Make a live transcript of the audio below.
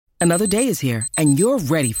Another day is here, and you're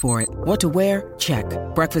ready for it. What to wear? Check.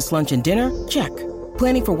 Breakfast, lunch, and dinner? Check.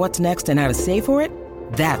 Planning for what's next and how to save for it?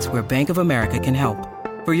 That's where Bank of America can help.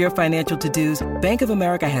 For your financial to-dos, Bank of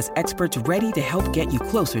America has experts ready to help get you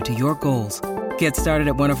closer to your goals. Get started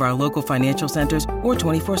at one of our local financial centers or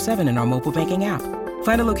 24/7 in our mobile banking app.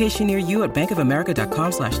 Find a location near you at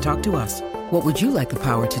bankofamerica.com/talktous. What would you like the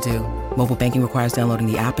power to do? Mobile banking requires downloading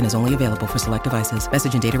the app and is only available for select devices.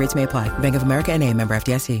 Message and data rates may apply. Bank of America N.A., member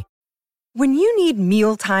FDIC. When you need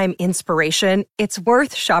mealtime inspiration, it's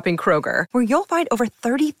worth shopping Kroger, where you'll find over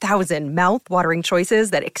 30,000 mouth-watering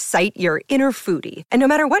choices that excite your inner foodie. And no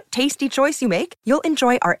matter what tasty choice you make, you'll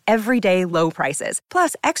enjoy our everyday low prices,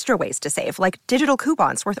 plus extra ways to save, like digital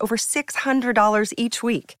coupons worth over $600 each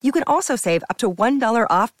week. You can also save up to $1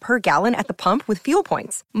 off per gallon at the pump with fuel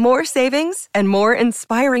points. More savings and more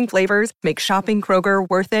inspiring flavors make shopping Kroger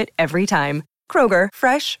worth it every time. Kroger,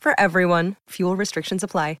 fresh for everyone. Fuel restrictions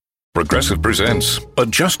apply. Progressive presents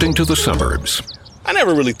Adjusting to the Suburbs. I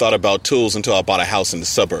never really thought about tools until I bought a house in the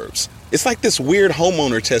suburbs. It's like this weird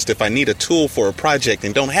homeowner test if I need a tool for a project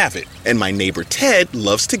and don't have it. And my neighbor Ted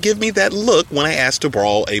loves to give me that look when I ask to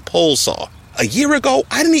borrow a pole saw. A year ago,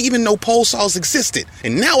 I didn't even know pole saws existed.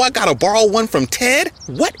 And now I gotta borrow one from Ted?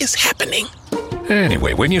 What is happening?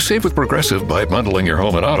 Anyway, when you save with Progressive by bundling your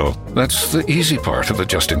home and auto, that's the easy part of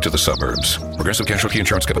adjusting to the suburbs. Progressive Casualty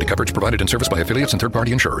Insurance Company. Coverage provided and serviced by affiliates and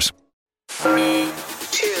third-party insurers. 3,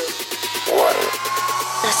 2, 1.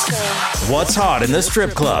 Let's go. What's hot in the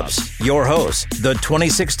strip clubs? Your hosts, the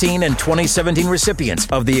 2016 and 2017 recipients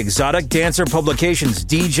of the Exotic Dancer Publications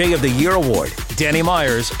DJ of the Year Award, Danny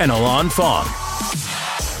Myers and Alon Fong.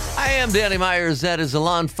 I am Danny Myers. That is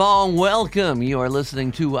Alon Fong. Welcome. You are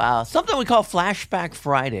listening to something we call Flashback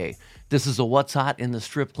Friday. This is a What's Hot in the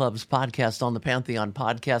Strip Clubs podcast on the Pantheon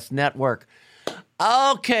Podcast Network.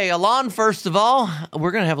 Okay, Alon, first of all,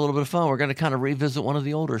 we're going to have a little bit of fun. We're going to kind of revisit one of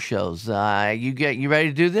the older shows. You ready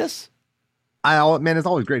to do this? Man, it's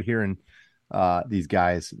always great hearing these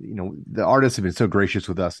guys. You know, the artists have been so gracious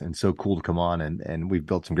with us and so cool to come on, and we've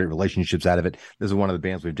built some great relationships out of it. This is one of the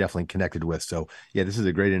bands we've definitely connected with. So, yeah, this is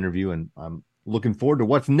a great interview, and I'm looking forward to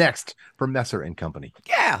what's next for Messer and Company.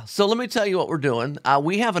 Yeah, so let me tell you what we're doing.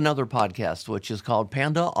 We have another podcast, which is called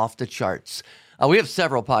Panda Off the Charts. We have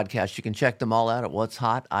several podcasts. You can check them all out at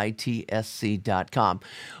what'shotitsc.com.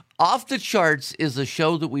 Off the Charts is a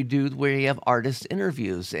show that we do where we have artist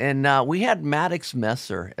interviews. And we had Maddox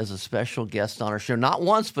Messer as a special guest on our show. Not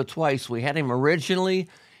once, but twice. We had him originally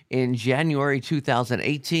in January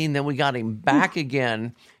 2018. Then we got him back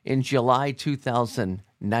again in July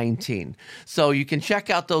 2019. So you can check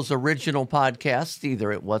out those original podcasts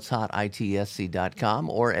either at what'shotitsc.com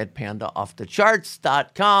or at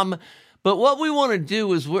pandaoffthecharts.com. But what we want to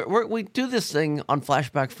do is we do this thing on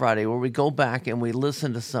Flashback Friday where we go back and we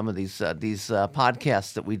listen to some of these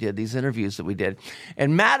podcasts that we did, these interviews that we did.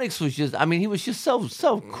 And Maddox was he was just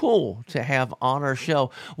so cool to have on our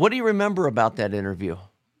show. What do you remember about that interview?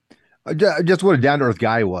 Just what a down-to-earth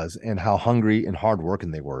guy he was and how hungry and hard-working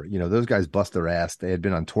they were. You know, those guys bust their ass. They had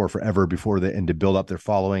been on tour forever and to build up their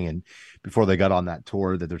following, and before they got on that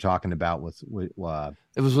tour that they're talking about with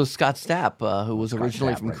it was with Scott Stapp, who was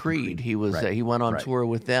originally from Creed. He was he went on tour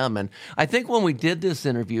with them, and I think when we did this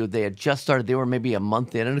interview, they had just started. They were maybe a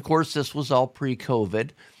month in, and of course, this was all pre-COVID.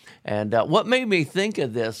 And what made me think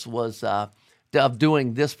of this was of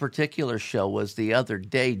doing this particular show was the other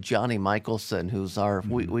day, Johnny Michelson, who's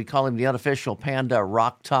we call him the unofficial Panda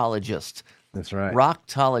Rocktologist. That's right.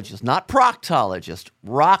 Rocktologist, not proctologist,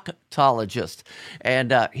 rocktologist.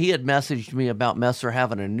 And he had messaged me about Messer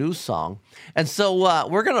having a new song. And so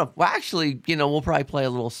we'll probably play a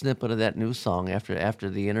little snippet of that new song after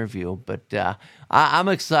the interview. But I'm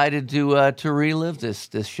excited to relive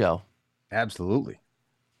this show. Absolutely.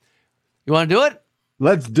 You want to do it?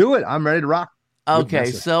 Let's do it. I'm ready to rock. Okay,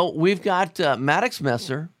 so we've got Maddox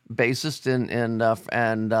Messer, bassist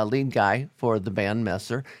and lead guy for the band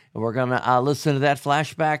Messer, and we're going to listen to that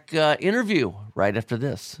flashback interview right after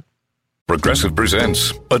this. Progressive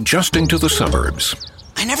presents Adjusting to the Suburbs.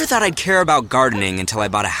 I never thought I'd care about gardening until I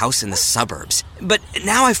bought a house in the suburbs. But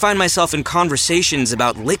now I find myself in conversations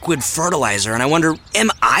about liquid fertilizer, and I wonder, am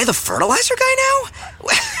I the fertilizer guy now?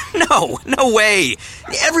 No way.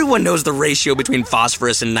 Everyone knows the ratio between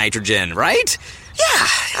phosphorus and nitrogen, right? Yeah,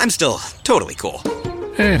 I'm still totally cool.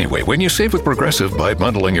 Anyway, when you save with Progressive by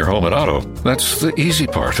bundling your home and auto, that's the easy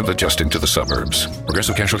part of adjusting to the suburbs.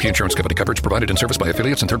 Progressive Casualty Insurance Company. Coverage provided and serviced by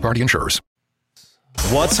affiliates and third-party insurers.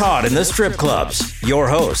 What's hot in the strip clubs? Your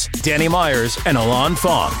hosts, Danny Myers and Alon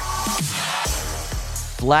Fong.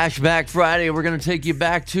 Flashback Friday. We're going to take you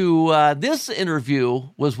back to this interview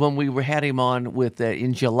was when we had him on with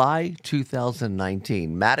in July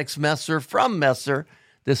 2019. Maddox Messer from Messer.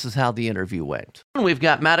 This is how the interview went. We've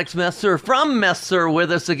got Maddox Messer from Messer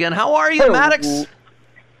with us again. How are you, Maddox?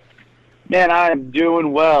 Man, I'm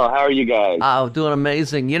doing well. How are you guys? Oh, doing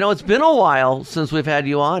amazing. You know, it's been a while since we've had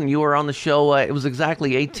you on. You were on the show, it was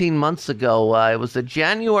exactly 18 months ago. It was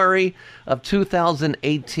January of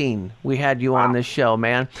 2018 we had you on this show,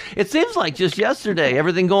 man. It seems like just yesterday.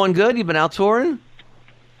 Everything going good? You've been out touring?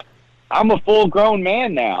 I'm a full-grown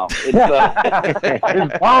man now. His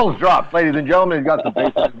balls dropped, ladies and gentlemen. He's got the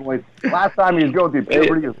bass in his voice. Last time he was going through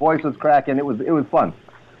puberty, his voice was cracking. It was fun.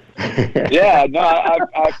 Yeah, no,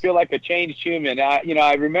 I feel like a changed human.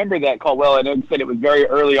 I remember that call well, and it said it was very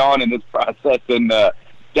early on in this process, and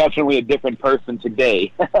definitely a different person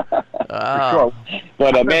today. For sure.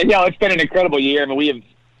 But man, it's been an incredible year. I mean,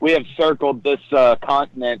 we have circled this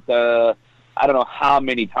continent. I don't know how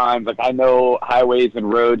many times. Like, I know highways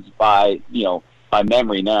and roads by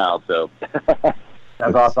memory now. So.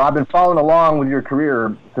 That's awesome. I've been following along with your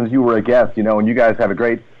career since you were a guest, and you guys have a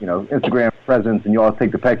great, Instagram presence, and you always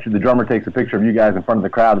take the picture. The drummer takes a picture of you guys in front of the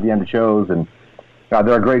crowd at the end of shows, and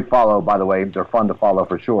they're a great follow, by the way. They're fun to follow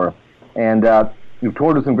for sure. And you've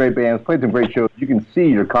toured with some great bands, played some great shows. You can see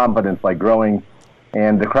your confidence growing,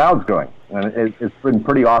 and the crowd's growing. And it's been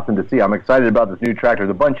pretty awesome to see. I'm excited about this new track. There's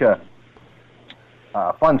a bunch of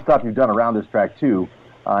fun stuff you've done around this track too.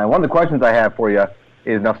 And one of the questions I have for you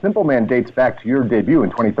is, now Simple Man dates back to your debut in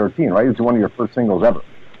 2013, right? It's one of your first singles ever.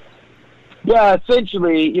 Yeah,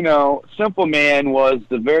 essentially, Simple Man was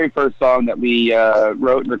the very first song that we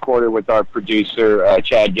wrote and recorded with our producer,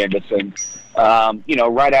 Chad Gendison.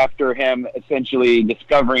 Right after him essentially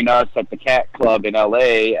discovering us at the Cat Club in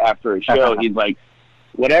L.A. after a show, he's like,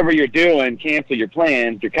 whatever you're doing, cancel your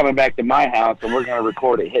plans. You're coming back to my house, and we're going to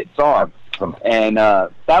record a hit song. And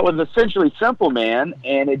that was essentially Simple Man,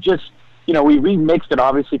 and it just... we remixed it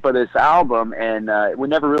obviously for this album, and we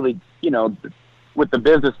never really, with the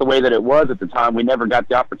business the way that it was at the time, we never got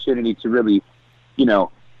the opportunity to really,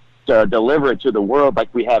 to deliver it to the world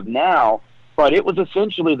like we have now. But it was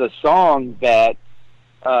essentially the song that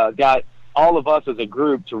got all of us as a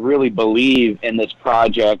group to really believe in this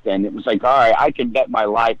project, and it was like, all right, I can bet my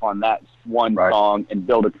life on that one song and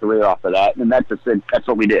build a career off of that, and that's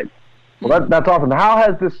what we did. Well, that's awesome. How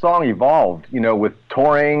has this song evolved, with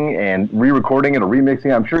touring and re-recording it or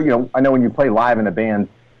remixing? I'm sure, I know when you play live in a band,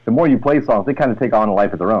 the more you play songs, they kind of take on a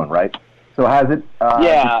life of their own, right? So has it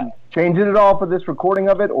changed it at all for this recording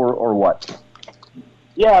of it, or what?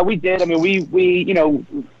 Yeah, we did. I mean,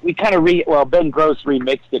 we kind of Ben Gross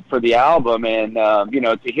remixed it for the album, and,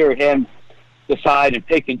 to hear him decide and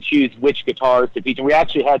pick and choose which guitars to feature. We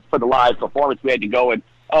actually had, for the live performance, we had to go and,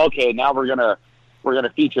 okay, now we're going to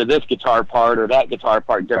feature this guitar part or that guitar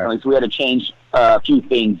part differently. So we had to change a few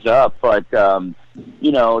things up. But,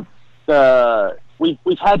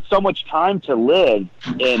 we've had so much time to live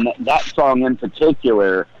in that song in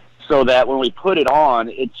particular, so that when we put it on,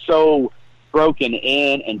 it's so broken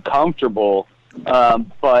in and comfortable.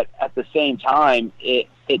 But at the same time, it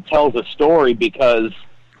tells a story because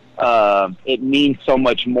it means so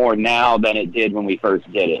much more now than it did when we first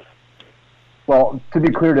did it. Well, to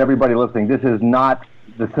be clear to everybody listening, this is not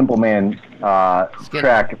the Simple Man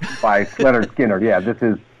track by Leonard Skinner. Yeah, this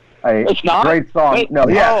is a great song. Wait, no.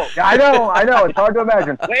 I know. It's hard to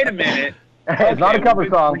imagine. Wait a minute. It's not a cover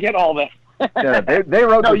song. Forget all that. Yeah, they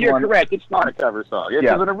wrote no, this you're one. correct. It's not a cover song. It's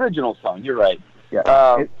an original song. You're right.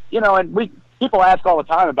 Yeah. And people ask all the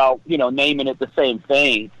time about, naming it the same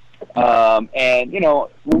thing. And,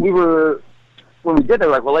 when we did that,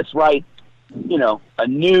 like, well, let's write, a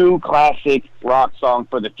new classic rock song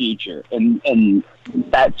for the future. And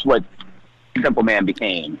that's what Simple Man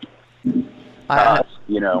became. I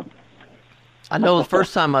know the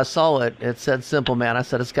first time I saw it, it said Simple Man. I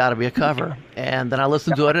said, it's got to be a cover. And then I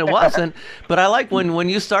listened to it, and it wasn't. But I like when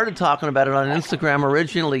you started talking about it on Instagram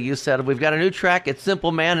originally, you said, we've got a new track, it's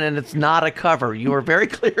Simple Man, and it's not a cover. You were very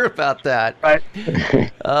clear about that. Right.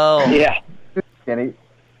 Oh. Yeah. Kenny,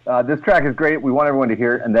 this track is great. We want everyone to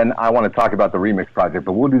hear it, and then I want to talk about the remix project,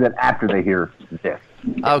 but we'll do that after they hear this.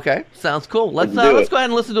 Okay, sounds cool. Let's go ahead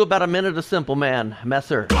and listen to about a minute of Simple Man.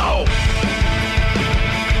 Messer. Go!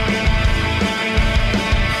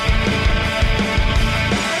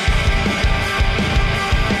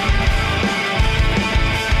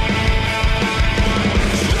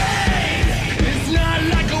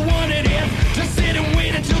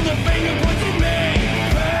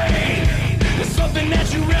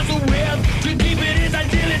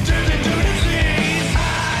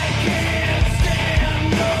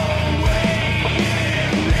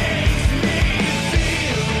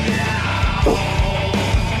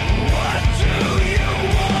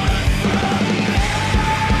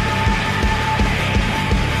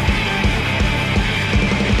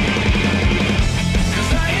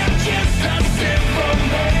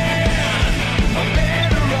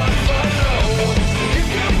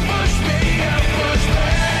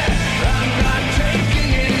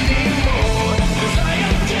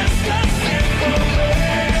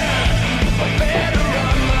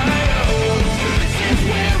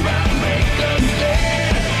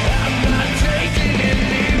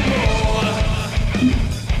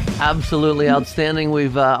 Absolutely outstanding.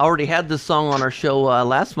 We've already had this song on our show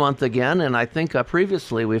last month again, and I think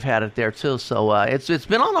previously we've had it there too. So it's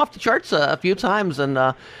been on off the charts a few times, and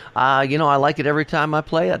I like it every time I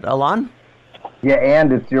play it. Alon? Yeah,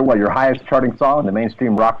 and it's your highest charting song in the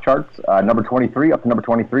mainstream rock charts, number 23, up to number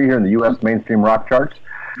 23 here in the U.S. mainstream rock charts.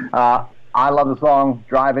 I love the song,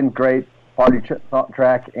 driving, great, party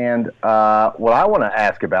track, and what I want to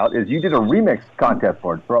ask about is you did a remix contest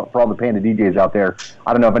for it, for all the Panda DJs out there.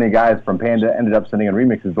 I don't know if any guys from Panda ended up sending in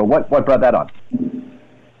remixes, but what brought that on?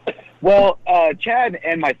 Well, Chad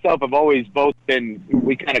and myself have always both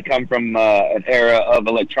we kind of come from an era of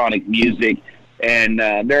electronic music, and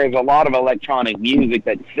there's a lot of electronic music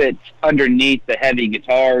that sits underneath the heavy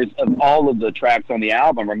guitars of all of the tracks on the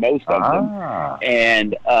album, or most of them.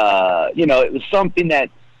 And, it was something that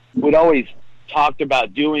we'd always talked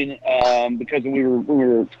about doing because when we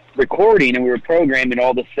were recording and we were programming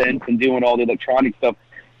all the synths and doing all the electronic stuff,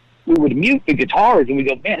 we would mute the guitars and we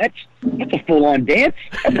go, man, that's a full-on dance.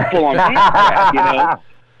 That's a full-on dance track,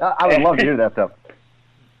 I would love to hear that stuff.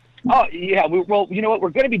 Oh, yeah. Well, you know what? We're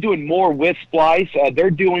going to be doing more with Splice.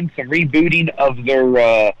 They're doing some rebooting of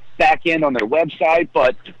their back end on their website,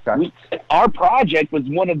 but our project was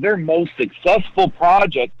one of their most successful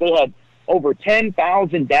projects. They had over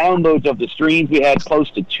 10,000 downloads of the streams. We had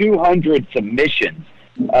close to 200 submissions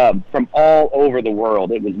from all over the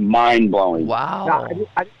world. It was mind-blowing. Wow. Now, I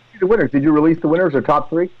didn't see the winners. Did you release the winners or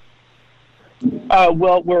top three?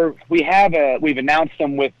 Well, we've announced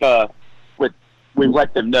them we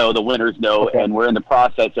let them know, the winners know, and we're in the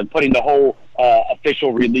process of putting the whole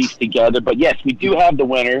official release together. But yes, we do have the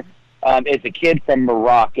winner. It's a kid from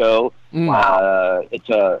Morocco. Wow.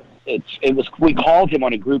 We called him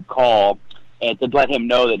on a group call and to let him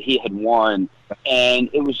know that he had won, and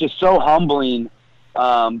it was just so humbling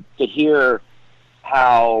to hear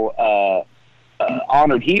how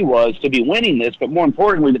honored he was to be winning this. But more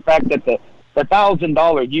importantly, the fact that the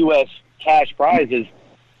 $1,000 U.S. cash prize is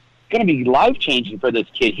going to be life-changing for this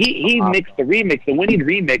kid. He mixed the winning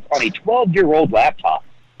remix on a 12-year-old laptop.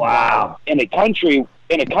 Wow! In a country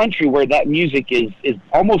where that music is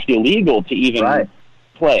almost illegal to even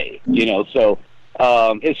play. So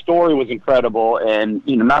his story was incredible, and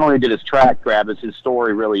not only did his track grab us, his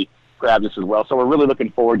story really grabbed us as well. So we're really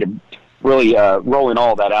looking forward to really rolling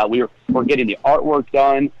all that out. We're getting the artwork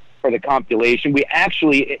done for the compilation.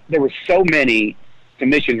 There were so many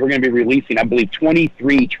submissions. We're going to be releasing, I believe,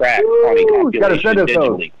 23 tracks on a compilation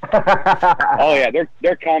digitally. Oh yeah,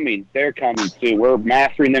 they're coming. They're coming too. We're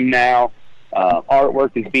mastering them now.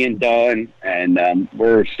 Artwork is being done, and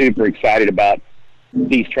we're super excited about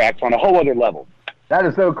these tracks on a whole other level. That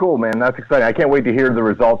is so cool, man. That's exciting. I can't wait to hear the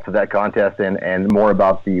results of that contest and more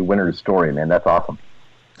about the winner's story, man. That's awesome.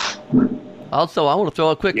 Also, I want to throw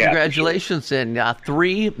a quick congratulations in.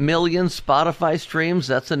 3 million Spotify streams.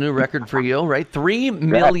 That's a new record for you, right? 3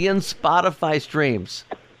 million Spotify streams.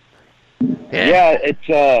 Yeah, it's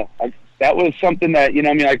that was something that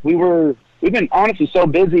we've been honestly so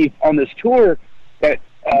busy on this tour that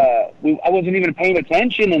I wasn't even paying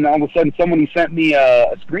attention, and all of a sudden somebody sent me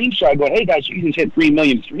a screenshot going, "Hey guys, you just hit 3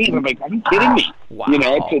 million streams." I'm like, "Are you kidding me?" Wow.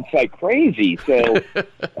 It's like crazy. So,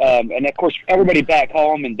 and of course, everybody back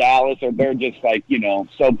home in Dallas they're just like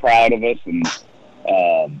so proud of us, and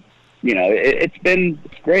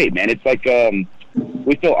it's great, man. It's like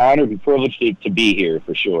we feel honored and privileged to be here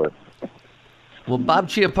for sure. Well, Bob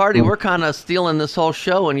Chiappardi, we're kind of stealing this whole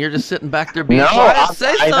show, and you're just sitting back there being quiet.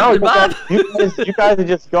 Say something, Bob. You guys are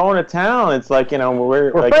just going to town. It's like,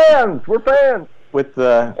 we're like, fans. We're fans. With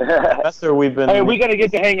the professor, we've been... Hey, are we going to get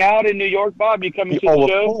to hang out in New York, Bob? You coming to the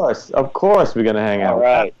show? Of course we're going to hang out. All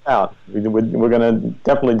right. We're going to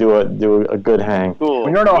definitely do a good hang. Cool.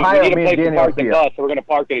 When you're in Ohio, we need me a place and to Danny park the bus, so we're going to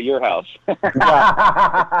park it at your house.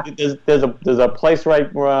 There's a place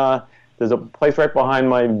right... There's a place right behind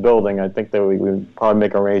my building. I think that we would probably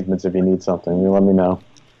make arrangements if you need something. You let me know.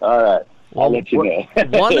 All right. I'll let you know.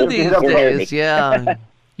 One of these days,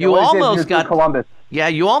 You almost got Columbus. Yeah,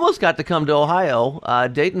 you almost got to come to Ohio,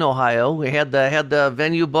 Dayton, Ohio. We had the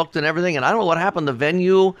venue booked and everything, and I don't know what happened. The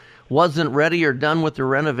venue wasn't ready or done with the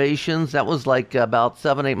renovations. That was like about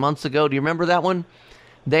 7-8 months ago. Do you remember that one?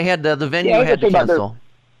 They had the venue had to cancel.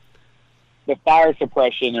 The fire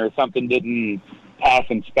suppression or something didn't pass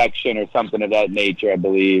inspection or something of that nature, I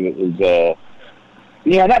believe. It was,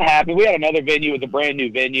 that happened. We had another venue. It was a brand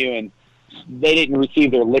new venue, and they didn't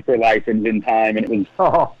receive their liquor license in time, and it was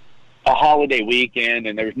a holiday weekend,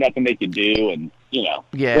 and there was nothing they could do, and,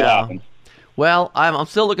 it happens. Well, I'm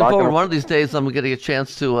still looking forward. One of these days, I'm going to get a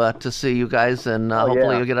chance to see you guys, and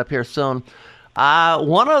hopefully you'll get up here soon.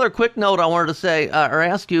 One other quick note I wanted to say, or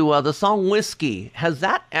ask you, the song Whiskey, has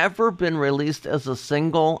that ever been released as a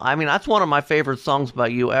single? I mean, that's one of my favorite songs by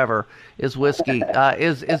you ever, is Whiskey.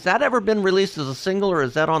 Is that ever been released as a single, or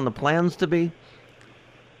is that on the plans to be?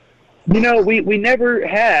 We never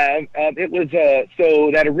have. It was,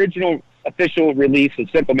 so that original official release of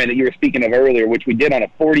Simple Man that you were speaking of earlier, which we did on a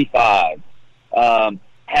 45,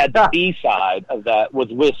 had the B-side of that was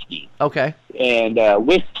Whiskey. Okay. And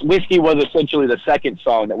Whiskey was essentially the second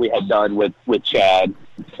song that we had done with Chad.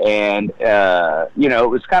 And, it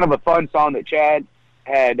was kind of a fun song that Chad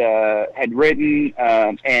had written,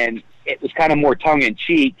 and it was kind of more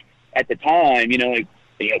tongue-in-cheek at the time,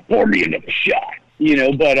 pour me another shot,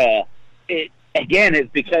 but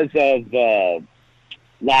it's because of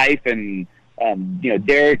life and,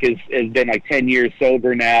 Derek has been like 10 years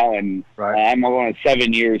sober now, and I'm on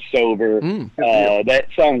 7 years sober. That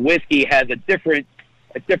song Whiskey has a different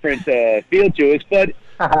feel to us, but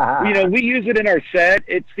we use it in our set.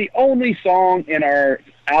 It's the only song in our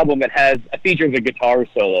album that features a guitar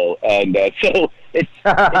solo, and so it's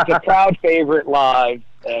a crowd favorite live,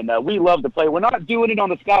 and we love to play. We're not doing it on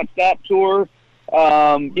the Scott Stapp tour,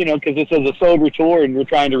 because this is a sober tour and we're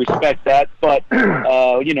trying to respect that. But,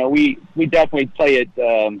 we definitely play it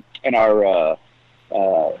in our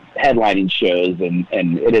headlining shows, and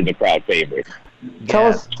it is a crowd favorite. Tell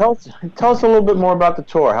us a little bit more about the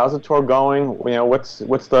tour. How's the tour going? What's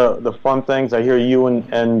the fun things? I hear you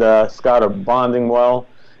and Scott are bonding well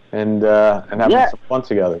and having some fun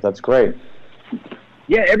together. That's great.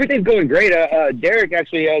 Yeah, everything's going great. Derek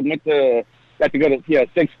actually got to go to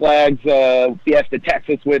Six Flags Fiesta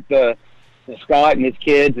Texas with Scott and his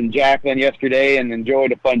kids and Jacqueline yesterday, and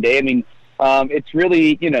enjoyed a fun day. I mean, it's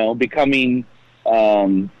really becoming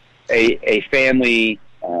a family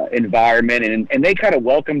environment, and they kind of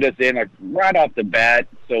welcomed us in like right off the bat.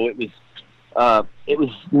 So it was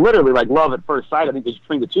literally like love at first sight, I think,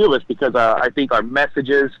 between the two of us, because I think our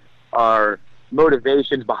messages, our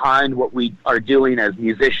motivations behind what we are doing as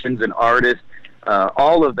musicians and artists,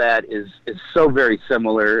 all of that is so very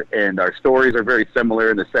similar, and our stories are very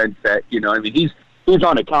similar in the sense that, he's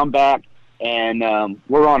on a comeback, and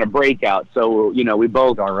we're on a breakout. So, we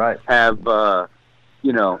both have,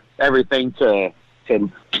 everything to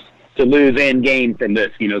lose and gain from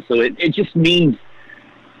this, so it just means,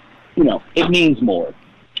 it means more.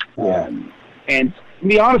 Yeah. And to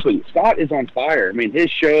be honest with you, Scott is on fire. I mean, his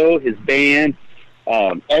show, his band,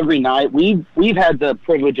 every night, we've had the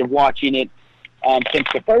privilege of watching it since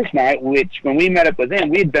the first night, which when we met up with them,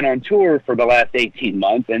 we'd been on tour for the last 18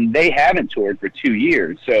 months, and they haven't toured for 2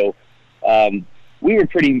 years. So we were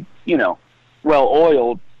pretty,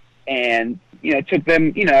 well-oiled, and, it took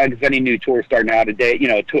them, as any new tour starting out a day,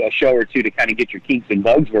 to a show or two to kind of get your kinks and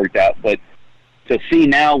bugs worked out. But to see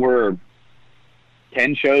now we're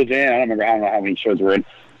 10 shows in, I don't know how many shows we're in,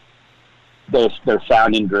 they're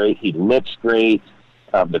sounding great. He looks great.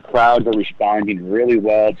 The crowds are responding really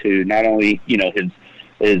well to not only his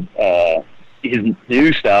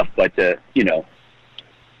new stuff, but his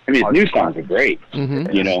new songs are great. Mm-hmm.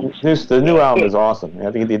 The new album is awesome.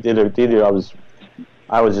 I think they did.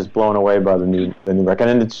 I was just blown away by the new record,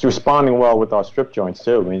 and it's responding well with our strip joints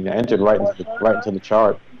too. I mean, it entered right into the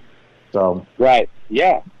chart. So right,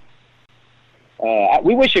 yeah.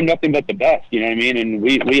 We wish him nothing but the best. You know what I mean? And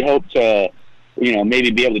we hope to,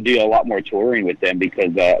 maybe be able to do a lot more touring with them,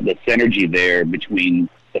 because the synergy there between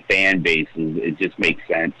the fan bases, it just makes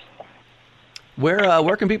sense.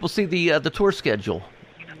 Where can people see the tour schedule?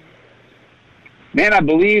 Man, I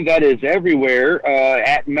believe that is everywhere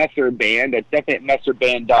at Messer Band. That's definitely at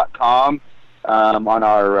messerband.com on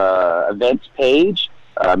our events page.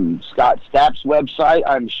 Scott Stapp's website,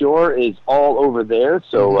 I'm sure, is all over there.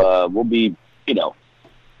 So we'll be,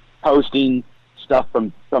 posting stuff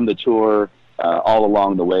from the tour all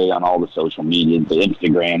along the way on all the social media, the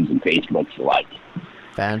Instagrams and Facebooks alike.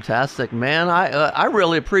 Fantastic, man. I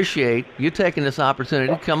really appreciate you taking this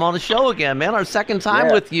opportunity to come on the show again, man. Our second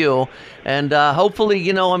time with you. And hopefully,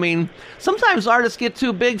 sometimes artists get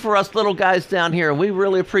too big for us little guys down here. And we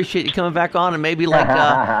really appreciate you coming back on, and maybe like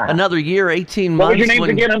another year, 18 months. What was your names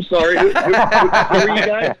again? I'm sorry. Who are you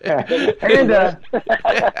guys? And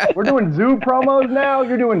we're doing zoo promos now.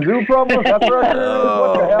 You're doing zoo promos? That's right.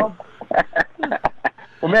 What the hell?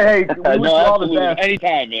 Well, man, hey, we wish you all the best.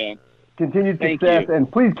 Anytime, man. Continued success,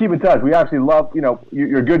 and please keep in touch. We actually love,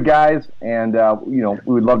 you're good guys, and we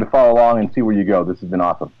would love to follow along and see where you go. This has been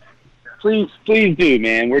awesome. Please do,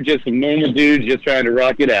 man. We're just some normal dudes just trying to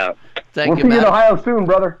rock it out. We'll see you in Ohio soon,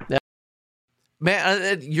 brother.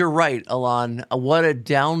 Man, you're right, Alon. What a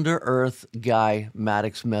down-to-earth guy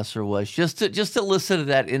Maddox Messer was. Just to listen to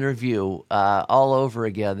that interview all over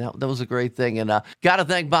again, that was a great thing. And got to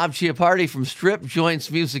thank Bob Chiappardi from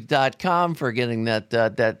StripJointsMusic.com for getting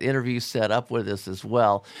that interview set up with us as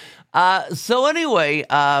well. So anyway,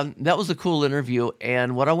 that was a cool interview.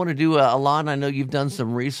 And what I want to do, Alon, I know you've done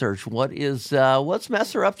some research. What's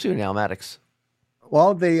Messer up to now, Maddox?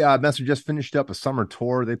 Well, Messer just finished up a summer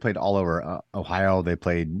tour. They played all over Ohio. They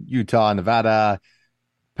played Utah, Nevada,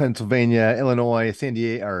 Pennsylvania, Illinois, San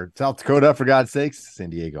Diego, or South Dakota, for God's sakes. San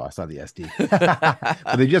Diego. I saw the SD.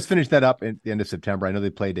 But they just finished that up at the end of September. I know they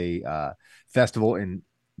played a festival in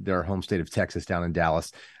their home state of Texas down in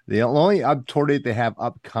Dallas. The only tour date they have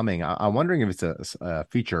upcoming, I'm wondering if it's a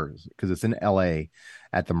feature, because it's in LA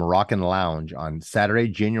at the Moroccan Lounge on Saturday,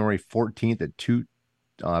 January 14th at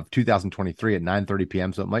 2023 at 9:30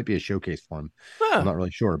 p.m. So it might be a showcase for him. I'm not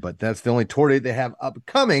really sure, but that's the only tour date they have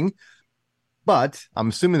upcoming. But I'm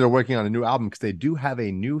assuming they're working on a new album, because they do have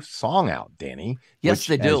a new song out, Danny. Yes, which,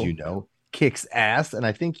 they do. As you know, kicks ass. And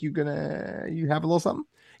I think you have a little something.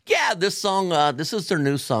 Yeah, this song. This is their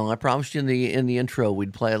new song. I promised you in the intro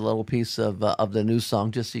we'd play a little piece of the new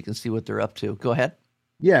song just so you can see what they're up to. Go ahead.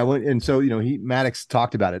 Yeah, well, and so Maddox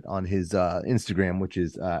talked about it on his Instagram, which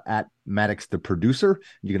is at Maddox the producer.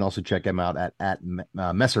 You can also check him out at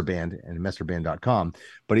Messer Band and messerband.com.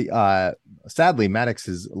 But he, sadly, Maddox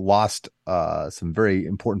has lost some very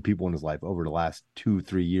important people in his life over the last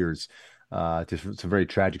 2-3 years to some very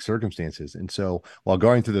tragic circumstances. And so while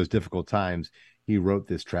going through those difficult times, he wrote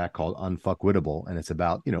this track called Unfuckwittable, and it's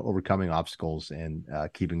about overcoming obstacles and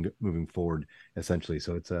keeping moving forward, essentially.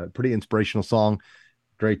 So it's a pretty inspirational song.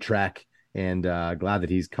 Great track, and glad that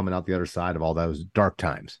he's coming out the other side of all those dark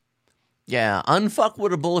times. Yeah,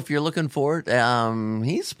 Unfuckwittable, if you're looking for it.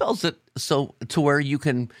 He spells it so to where you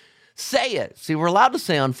can say it. See, we're allowed to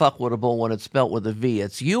say Unfuckwittable when it's spelled with a V.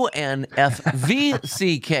 It's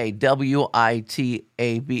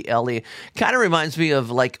UNFVCKWITABLE. Kind of reminds me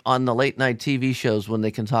of like on the late night TV shows when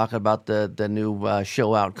they can talk about the new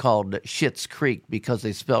show out called Schitt's Creek, because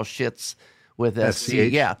they spell shits with SC.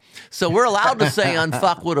 Yeah. So we're allowed to say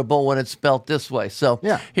Unfuckwittable when it's spelled this way. So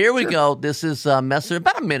here we go. This is Messer,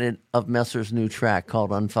 about a minute of Messer's new track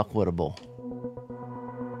called Unfuckwittable.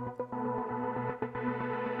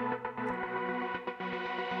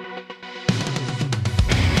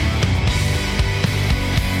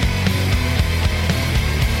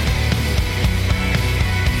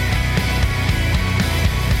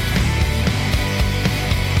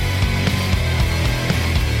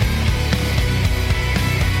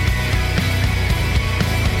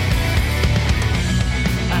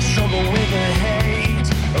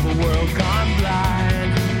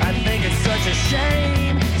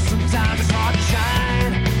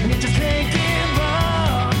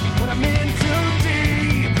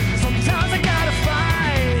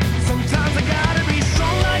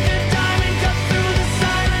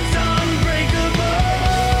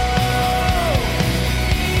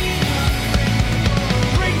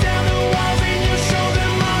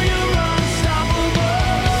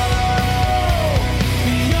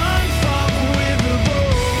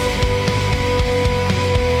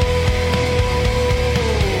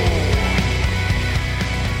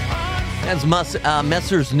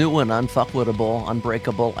 Messer's new one, Unfuckwittable,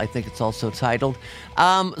 Unbreakable, I think it's also titled.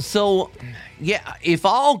 If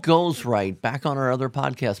all goes right, back on our other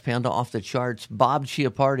podcast, Panda Off the Charts, Bob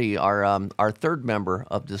Chiappardi, our third member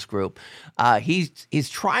of this group, he's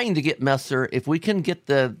trying to get Messer, if we can get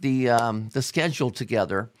the schedule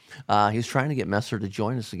together, he's trying to get Messer to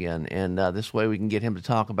join us again, and this way we can get him to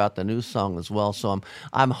talk about the new song as well. So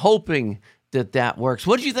I'm hoping that works.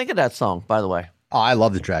 What did you think of that song, by the way? Oh, I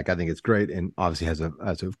love the track. I think it's great, and obviously has a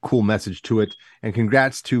cool message to it. And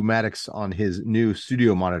congrats to Maddox on his new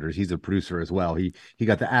studio monitors. He's a producer as well. He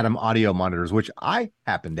got the Atom audio monitors, which I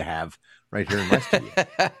happen to have right here in my studio.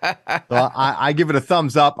 So I give it a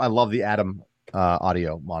thumbs up. I love the Atom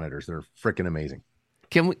audio monitors. They're freaking amazing.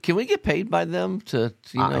 Can we get paid by them to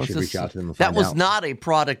I should reach out to them and that find was out. Not a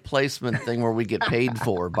product placement thing where we get paid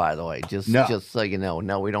for, by the way. Just so you know.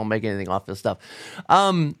 No, we don't make anything off this stuff.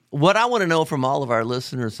 What I want to know from all of our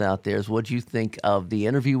listeners out there is what you think of the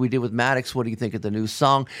interview we did with Maddox. What do you think of the new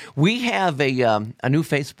song? We have a new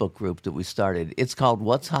Facebook group that we started. It's called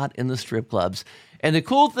What's Hot in the Strip Clubs. And the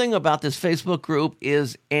cool thing about this Facebook group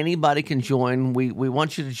is anybody can join. We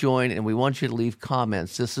want you to join, and we want you to leave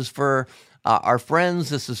comments. This is for our friends.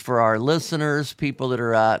 This is for our listeners, people that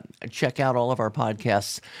are check out all of our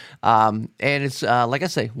podcasts. And it's, like I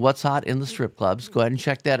say, What's Hot in the Strip Clubs. Go ahead and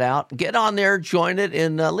check that out. Get on there, join it,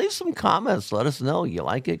 and leave some comments. Let us know you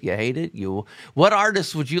like it, you hate it. What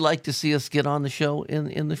artists would you like to see us get on the show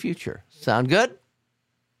in the future? Sound good?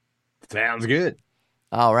 Sounds good.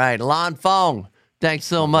 All right. Lon Fong, thanks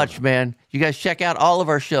so much, man. You guys check out all of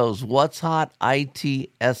our shows. What's Hot,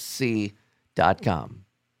 ITSC.com.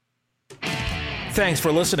 Thanks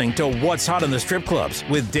for listening to What's Hot in the Strip Clubs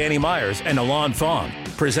with Danny Myers and Alon Fong.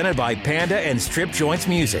 Presented by Panda and Strip Joints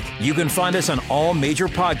Music. You can find us on all major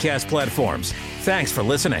podcast platforms. Thanks for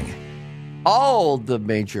listening. All the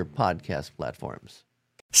major podcast platforms.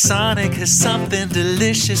 Sonic has something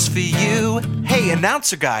delicious for you. Hey,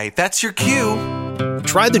 announcer guy, that's your cue.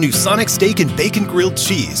 Try the new Sonic Steak and Bacon Grilled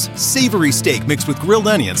Cheese. Savory steak mixed with grilled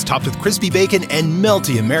onions topped with crispy bacon and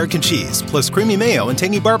melty American cheese, plus creamy mayo and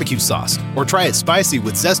tangy barbecue sauce. Or try it spicy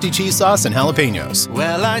with zesty cheese sauce and jalapenos.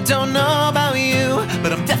 Well, I don't know about you,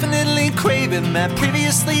 but I'm definitely craving that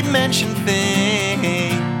previously mentioned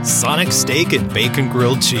thing. Sonic Steak and Bacon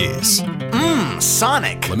Grilled Cheese.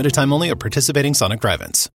 Sonic. Limited time only at participating Sonic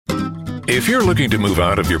drive-ins. If you're looking to move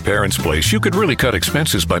out of your parents' place, you could really cut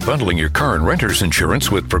expenses by bundling your car and renter's insurance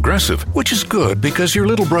with Progressive, which is good because your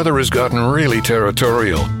little brother has gotten really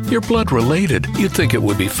territorial. You're blood related. You'd think it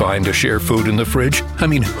would be fine to share food in the fridge. I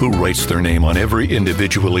mean, who writes their name on every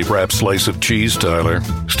individually wrapped slice of cheese, Tyler?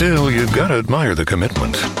 Still, you've got to admire the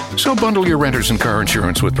commitment. So bundle your renter's and car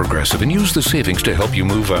insurance with Progressive and use the savings to help you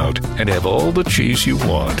move out and have all the cheese you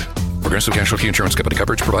want. Progressive Casualty Insurance Company.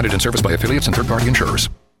 Coverage provided in service by affiliates and third-party insurers.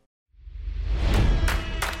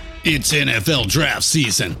 It's NFL draft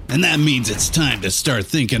season, and that means it's time to start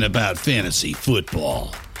thinking about fantasy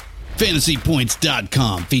football.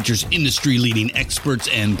 FantasyPoints.com features industry-leading experts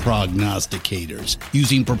and prognosticators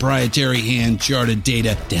using proprietary hand-charted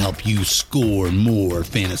data to help you score more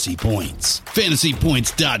fantasy points.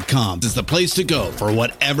 FantasyPoints.com is the place to go for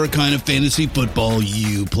whatever kind of fantasy football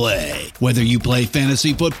you play. Whether you play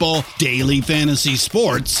fantasy football, daily fantasy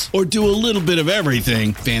sports, or do a little bit of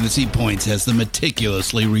everything, Fantasy Points has the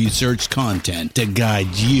meticulously researched content to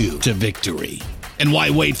guide you to victory. And why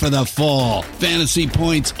wait for the fall? Fantasy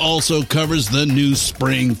Points also covers the new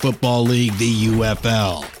spring football league, the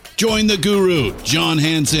UFL. Join the guru, John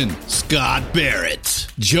Hansen, Scott Barrett,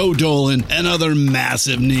 Joe Dolan, and other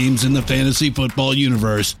massive names in the fantasy football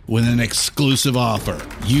universe with an exclusive offer.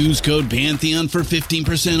 Use code Pantheon for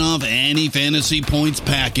 15% off any Fantasy Points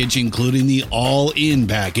package, including the all-in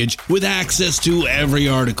package, with access to every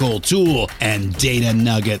article, tool, and data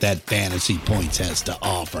nugget that Fantasy Points has to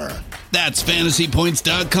offer. That's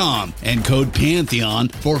FantasyPoints.com and code Pantheon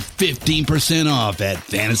for 15% off at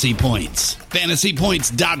Fantasy Points.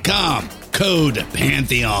 FantasyPoints.com, code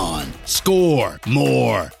Pantheon. Score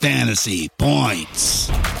more fantasy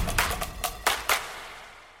points.